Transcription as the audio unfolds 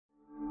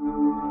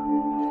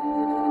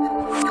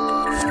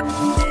Hello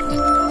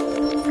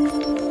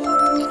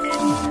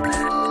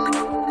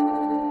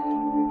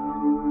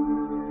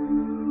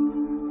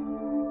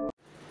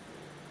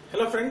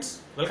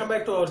friends, welcome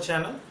back to our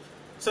channel.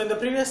 So in the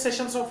previous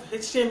sessions of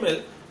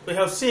HTML, we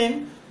have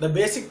seen the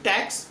basic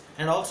tags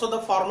and also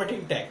the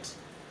formatting tags.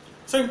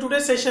 So in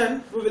today's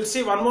session, we will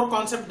see one more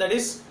concept, that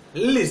is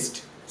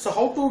list. So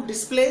how to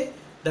display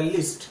the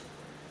list.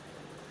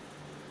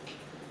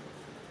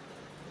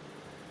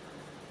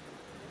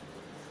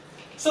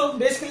 So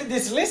basically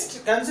this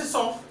list consists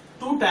of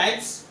two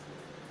tags.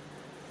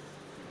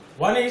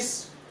 One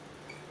is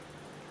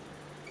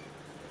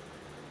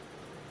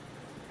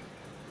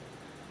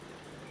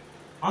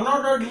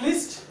unordered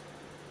list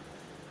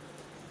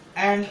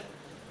and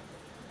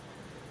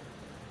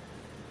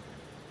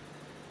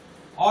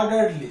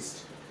ordered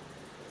list.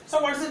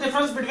 So what is the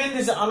difference between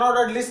this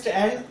unordered list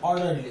and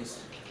ordered list?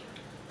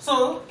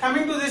 So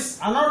coming to this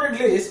unordered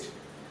list,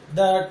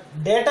 the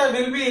data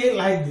will be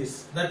like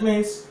this. That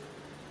means,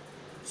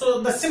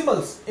 so the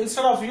symbols,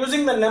 instead of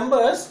using the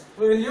numbers,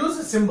 we will use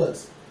the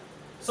symbols.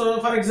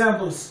 So for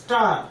example,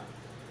 star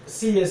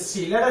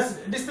CSC, let us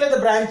display the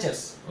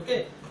branches.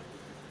 Okay,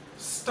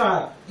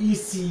 star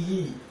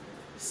ECE,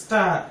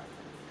 star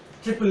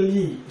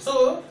EEE.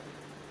 So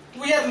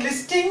we are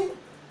listing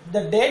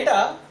the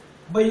data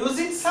by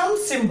using some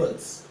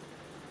symbols.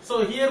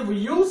 So here we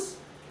use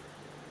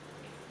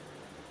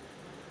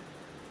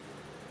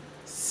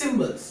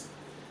symbols.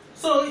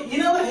 So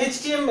in our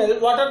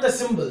HTML, what are the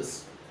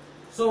symbols?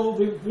 So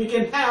we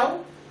can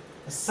have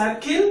a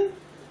circle,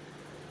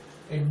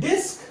 a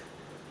disc,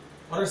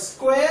 or a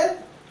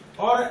square,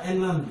 or a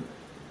none.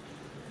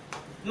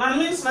 None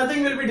means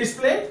nothing will be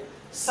displayed.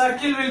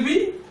 Circle will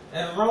be,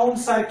 a round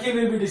circle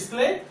will be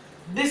displayed.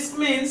 Disc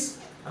means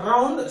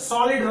round,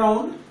 solid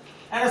round,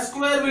 and a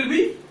square will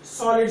be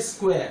solid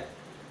square.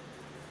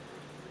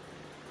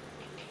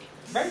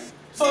 Right?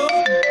 So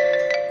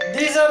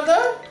these are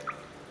the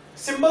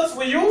symbols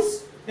we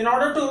use in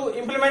order to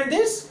implement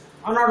this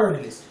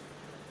unordered list.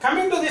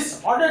 Coming to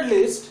this ordered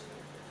list,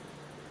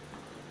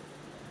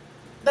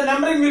 the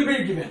numbering will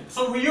be given.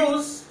 So we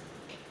use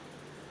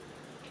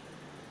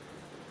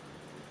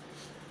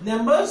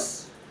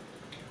numbers,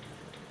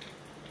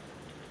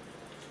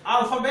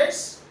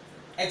 alphabets,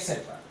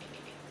 etc.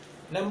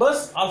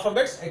 Numbers,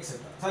 alphabets,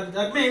 etc. So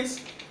that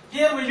means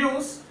here we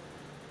use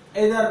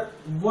either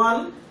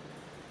 1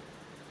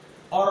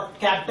 or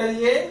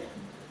capital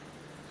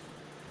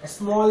a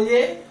small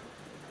a,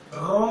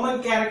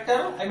 Roman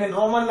character,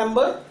 Roman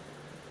number,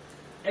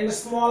 and a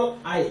small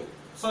I.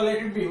 So let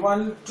it be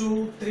 1,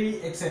 2,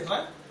 3,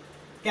 etc.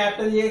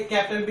 Capital A,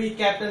 capital B,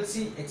 capital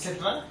C,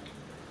 etc.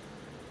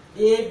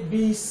 A,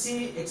 B,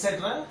 C,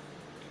 etc.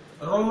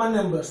 Roman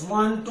numbers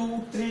 1,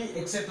 2, 3,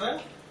 etc.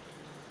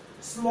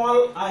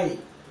 Small I.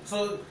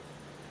 So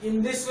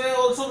in this way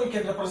also we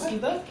can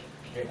represent the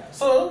data.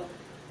 So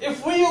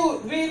if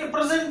we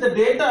represent the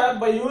data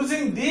by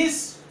using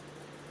these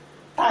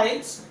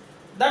types,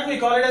 that we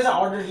call it as an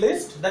ordered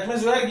list. That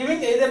means we are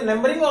giving either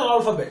numbering or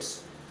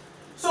alphabets.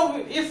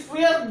 So if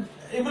we are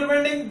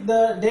implementing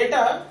the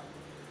data,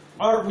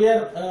 or we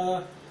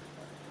are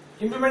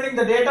implementing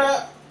the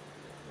data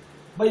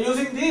by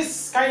using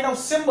these kind of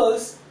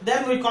symbols,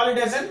 then we call it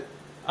as an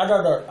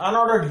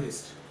unordered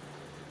list.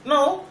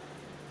 Now,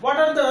 what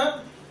are the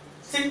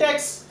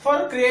syntax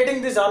for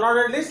creating this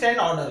unordered list and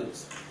ordered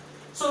list?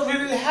 So we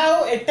will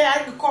have a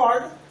tag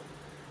called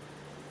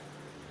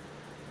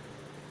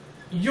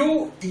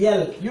UL.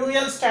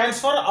 UL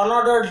stands for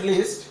unordered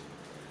list,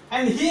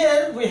 and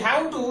here we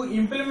have to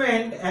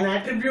implement an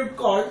attribute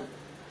called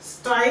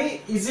style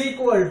is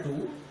equal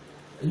to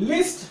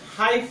list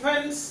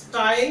hyphen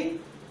style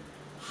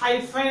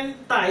hyphen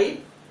type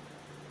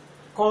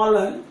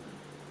colon,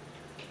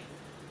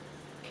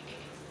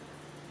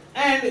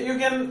 and you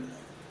can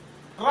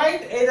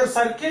write either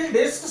circle,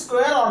 disc,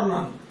 square, or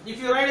none.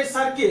 If you write a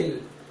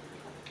circle,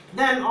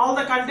 then all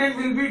the content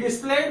will be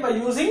displayed by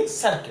using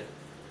circle.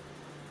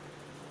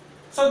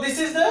 So this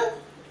is the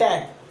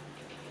tag,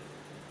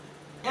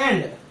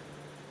 and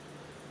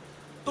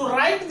to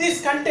write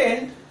this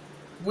content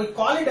we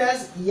call it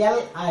as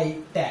LI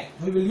tag.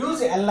 We will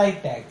use LI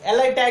tag.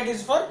 LI tag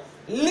is for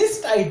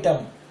list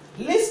item.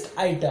 List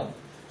item.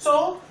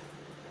 So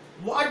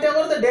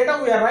whatever the data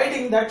we are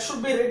writing, that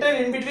should be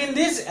written in between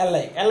this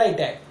LI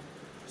tag.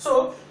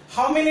 So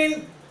how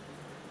many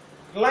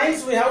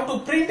lines we have to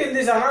print in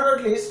this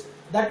unordered list,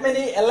 that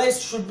many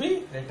LIs should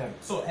be written.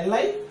 So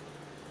LI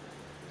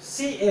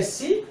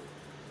CSC,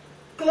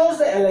 close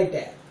the LI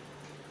tag.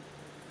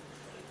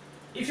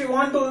 If you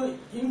want to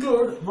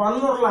include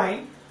one more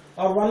line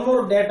or one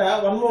more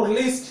data, one more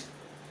list,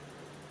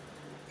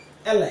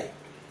 LI.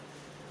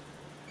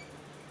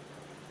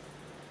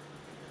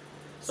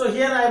 So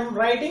here I am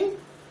writing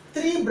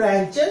 3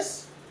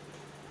 branches,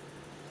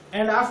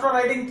 and after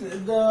writing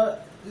the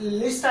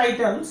list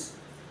items,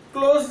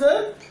 close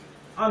the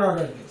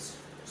unordered list.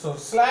 So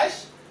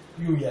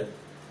 /UL.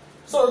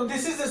 So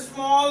this is a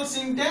small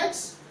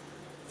syntax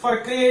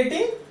for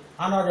creating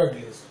unordered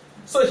list.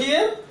 So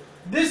here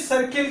this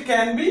circle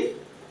can be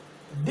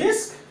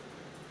disk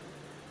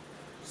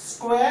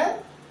square,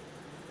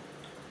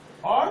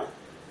 or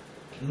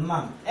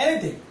none,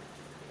 anything.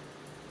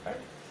 Right?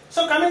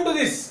 So coming to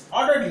this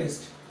ordered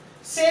list,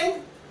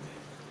 same,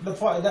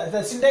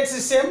 the syntax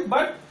is same,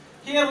 but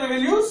here we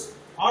will use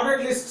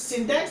ordered list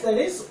syntax, that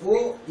is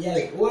OL.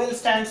 OL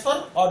stands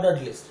for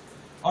ordered list.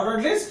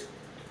 Ordered list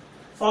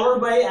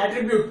followed by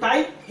attribute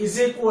type is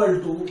equal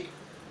to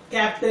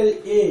capital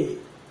A.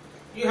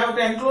 You have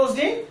to enclose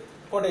in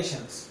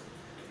quotations.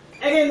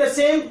 Again the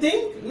same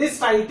thing,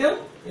 list item.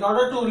 In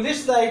order to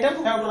list the item,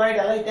 you have to write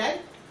li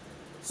tag.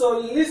 So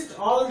list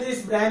all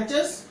these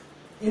branches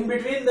in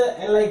between the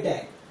li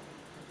tag.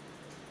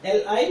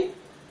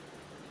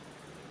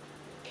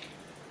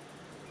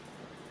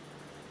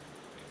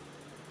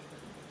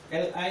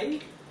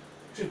 Li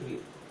triple E.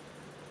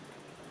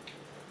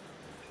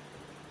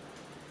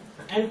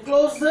 And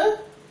close the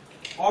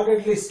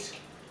ordered list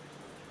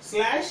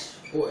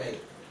 /OL.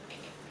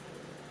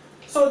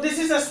 So this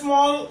is a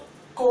small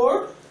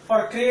code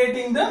for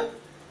creating the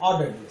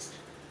ordered list.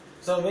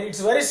 So it's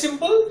very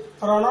simple.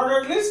 For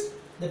unordered list,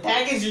 the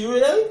tag is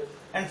UL,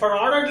 and for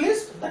ordered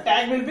list, the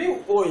tag will be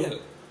OL.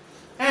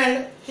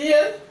 And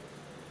here,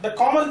 the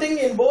common thing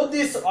in both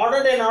this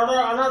ordered and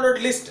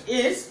unordered list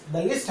is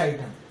the list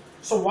item.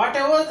 So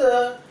whatever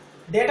the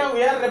data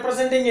we are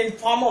representing in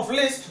form of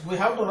list, we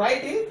have to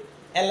write in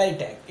li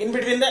tag, in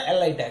between the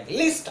li tag,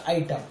 list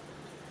item.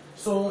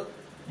 So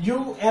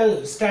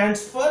UL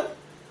stands for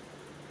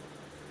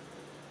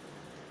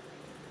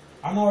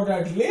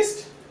unordered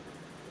list,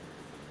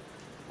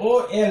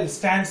 OL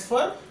stands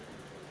for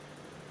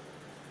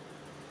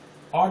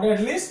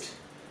ordered list,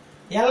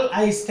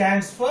 LI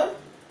stands for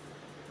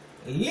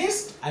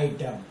list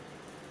item.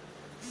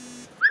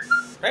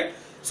 Right?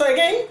 So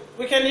again,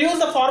 we can use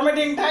the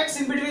formatting tags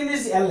in between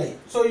this LI.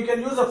 So you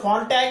can use the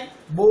font tag,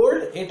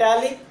 bold,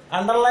 italic,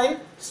 underline,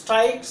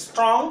 strike,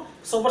 strong,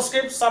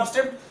 superscript,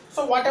 subscript.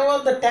 So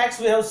whatever the tags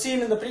we have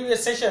seen in the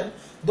previous session,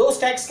 those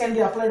tags can be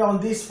applied on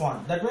this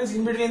font. That means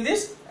in between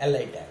this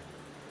LI tag.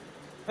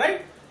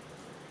 Right?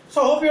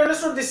 So hope you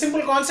understood this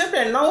simple concept,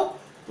 and now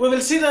we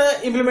will see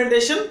the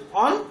implementation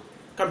on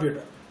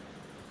computer.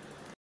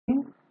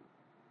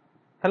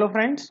 Hello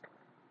friends,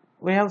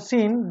 we have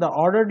seen the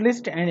ordered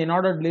list and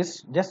inordered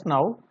list just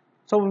now.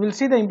 So we will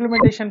see the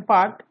implementation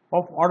part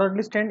of ordered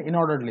list and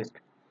inordered list.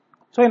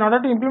 So in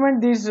order to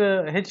implement these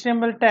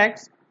HTML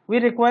tags, we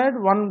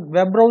required one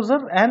web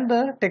browser and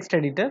the text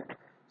editor.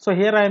 So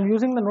here I am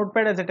using the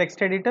notepad as a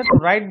text editor to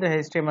write the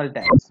HTML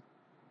tags.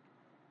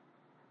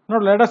 Now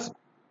let us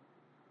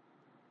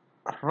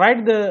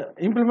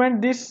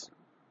implement this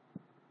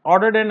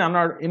ordered and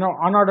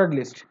unordered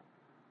list.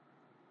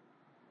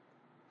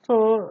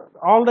 So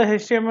all the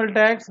HTML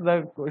tags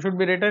should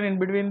be written in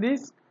between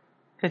this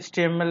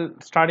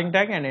HTML starting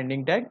tag and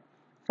ending tag.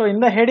 So in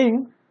the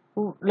heading,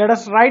 let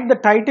us write the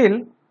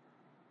title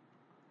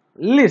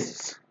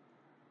lists,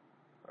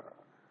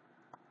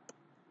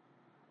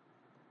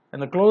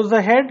 and close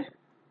the head.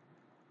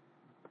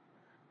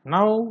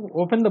 Now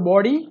open the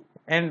body,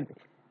 and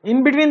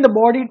in between the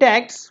body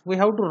tags we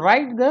have to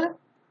write the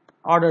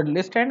ordered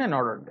list and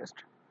unordered list.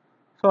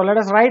 So let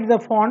us write the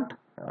font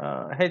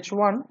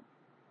H1.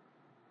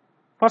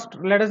 First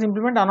let us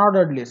implement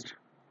unordered list.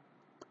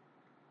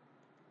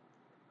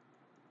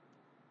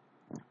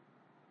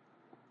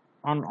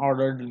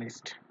 Unordered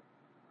list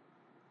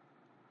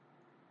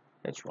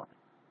H1.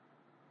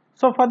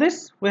 So for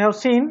this we have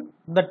seen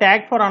the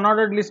tag for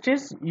unordered list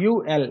is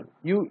UL.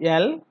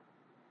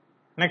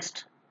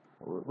 Next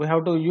we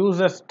have to use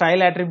a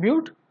style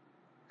attribute,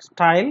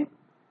 style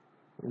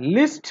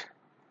list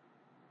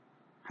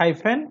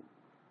hyphen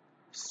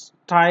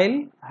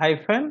style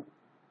hyphen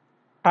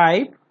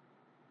type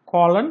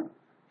colon.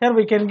 Here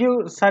we can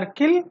give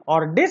circle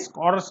or disk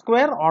or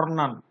square or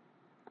none.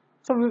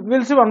 So we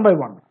will see one by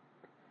one,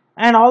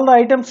 and all the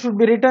items should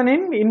be written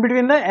in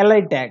between the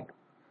li tag.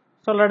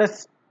 So let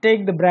us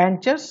take the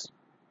branches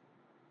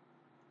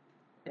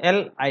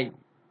li,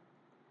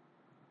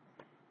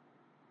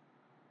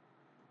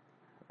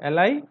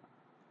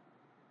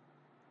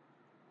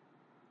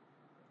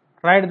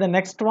 write the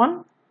next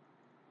one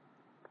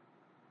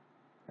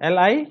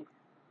li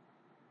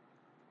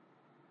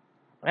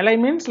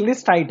means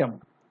list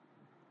item,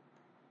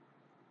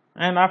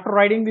 and after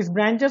writing these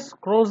branches,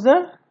 close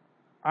the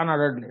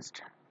unordered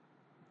list.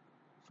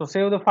 So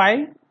save the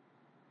file,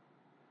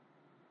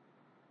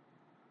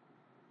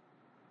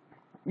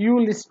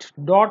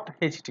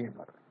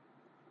 ulist.html,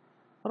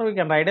 or we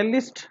can write a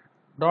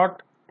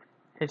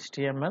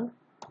list.html.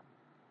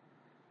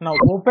 Now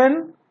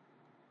open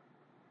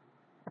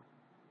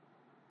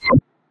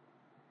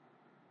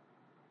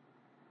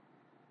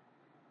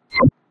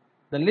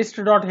the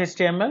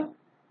list.html.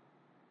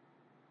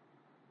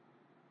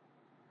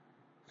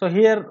 So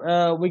here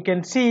we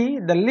can see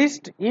the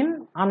list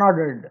in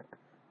unordered,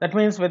 that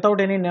means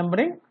without any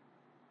numbering.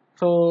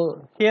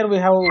 So here we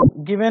have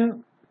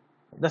given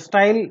the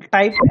style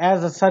type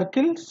as a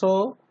circle,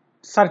 so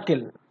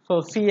circle,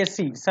 so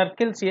CSC,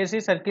 circle,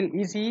 CSC, circle,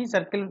 ECE,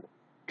 circle,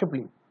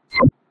 triple E.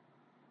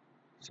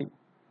 See.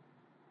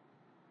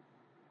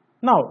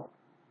 Now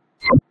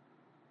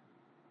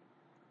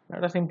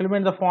Let us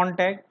implement the font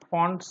tag.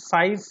 Font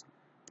size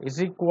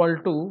is equal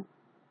to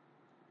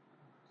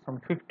some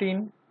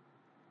 15,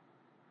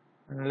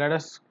 and let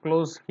us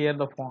close here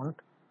the font.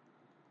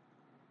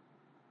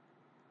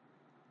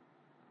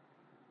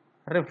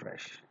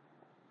 Refresh.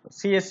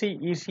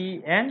 CSC,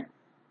 EC, and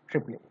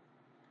AAA.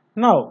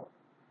 Now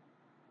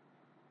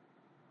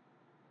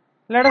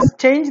let us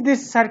change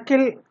this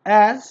circle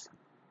as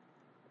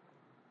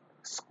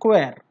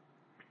square.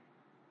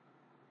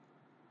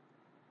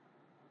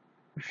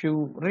 If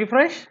you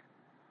refresh,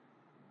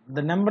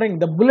 the numbering,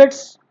 the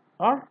bullets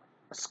are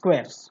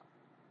squares.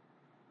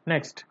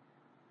 Next,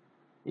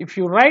 if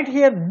you write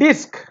here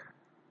disk,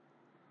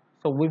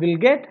 so we will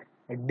get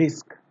a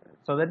disk.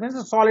 So that means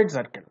a solid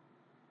circle.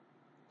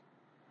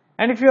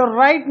 And if you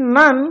write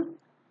none,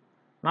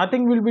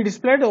 nothing will be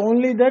displayed,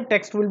 only the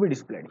text will be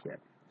displayed here.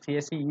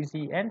 CSC,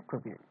 EC, and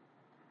AAA.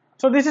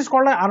 So this is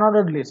called an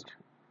unordered list.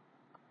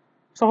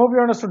 So hope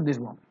you understood this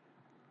one.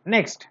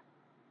 Next,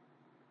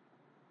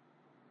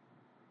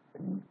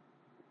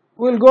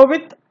 we will go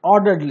with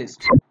ordered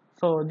list.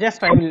 So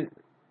just I will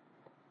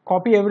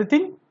copy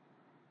everything.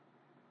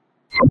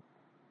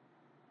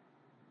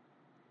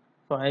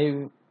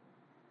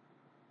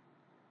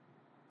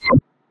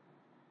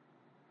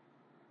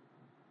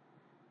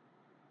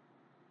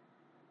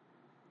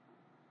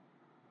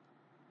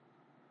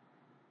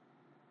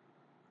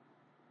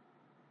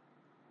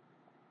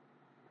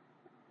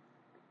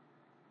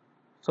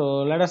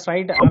 So let us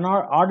write an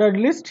ordered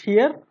list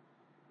here.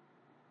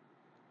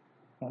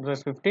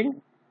 Just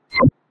 15.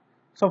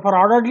 So for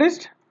ordered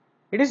list,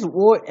 it is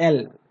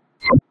OL,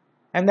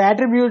 and the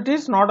attribute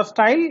is not a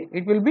style,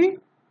 it will be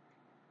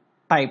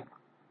type.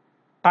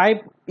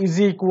 Type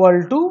is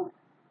equal to,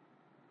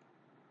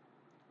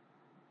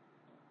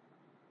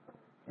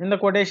 in the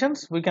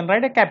quotations we can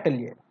write a capital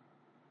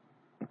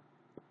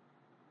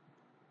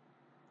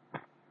A.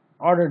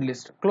 Ordered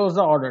list, close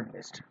the ordered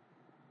list.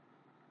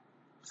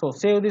 So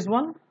save this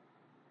one.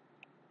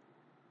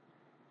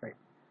 Right.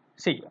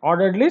 See,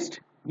 ordered list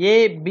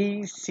A,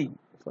 B, C.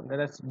 So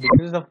let us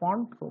decrease the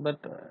font so that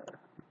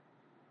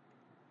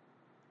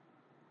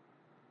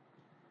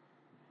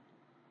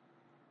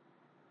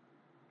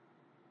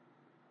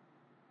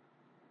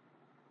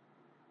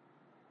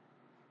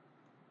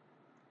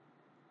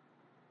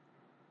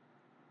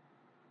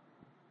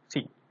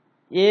C,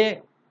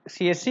 A,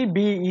 CSC,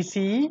 B,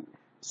 ECE,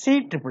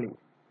 C, AAA.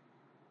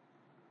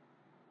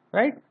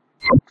 Right?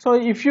 So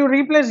if you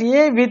replace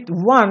A with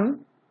 1,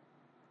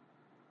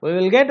 we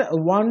will get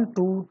 1,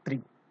 2,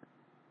 3.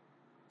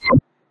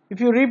 If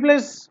you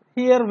replace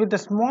here with a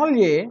small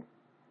a,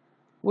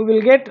 we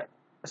will get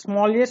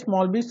small a,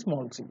 small b,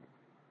 small c.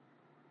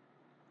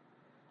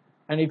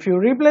 And if you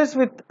replace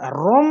with a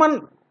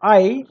Roman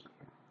I,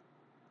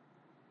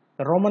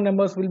 the Roman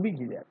numbers will be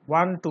here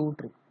 1, 2,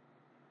 3.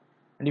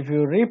 And if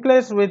you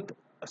replace with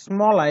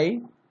small I,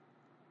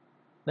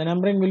 the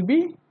numbering will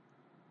be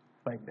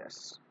like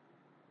this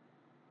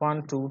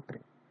 1, 2, 3.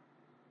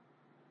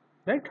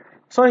 Right?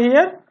 So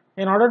here,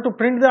 in order to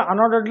print the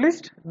unordered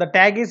list, the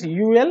tag is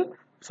UL.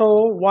 So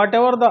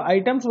whatever the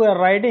items we are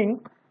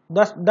writing,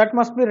 that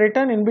must be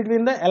written in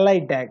between the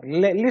LI tag,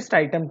 list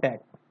item tag.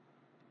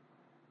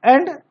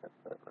 And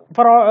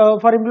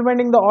for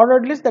implementing the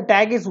ordered list, the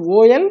tag is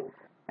OL,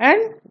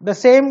 and the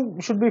same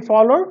should be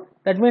followed.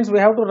 That means we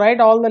have to write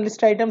all the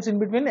list items in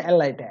between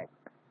LI tag.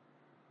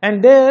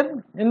 And there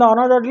in the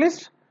unordered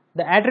list,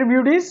 the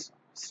attribute is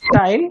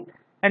style,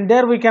 and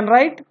there we can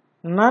write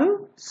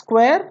none,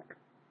 square,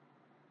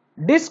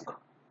 disk,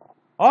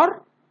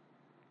 or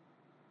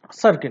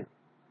circle.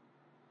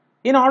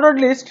 In ordered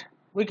list,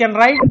 we can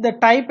write the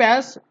type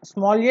as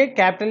small a,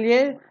 capital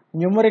A,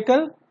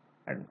 numerical,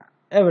 and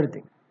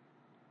everything.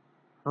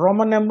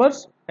 Roman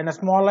numbers and a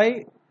small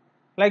I,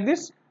 like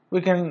this.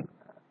 We can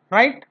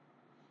write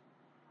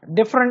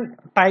different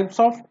types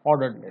of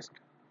ordered list.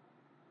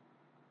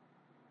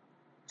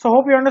 So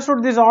hope you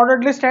understood this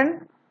ordered list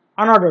and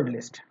unordered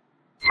list.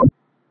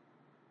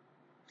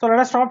 So let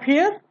us stop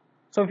here.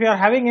 So if you are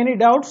having any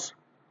doubts,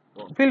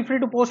 feel free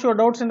to post your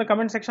doubts in the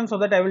comment section so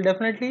that I will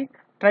definitely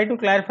try to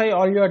clarify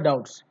all your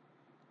doubts.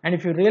 And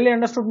if you really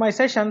understood my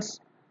sessions,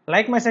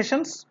 like my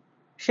sessions,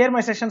 share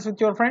my sessions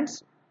with your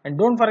friends, and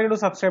don't forget to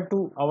subscribe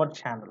to our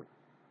channel.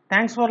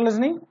 Thanks for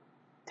listening.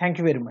 Thank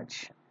you very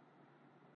much.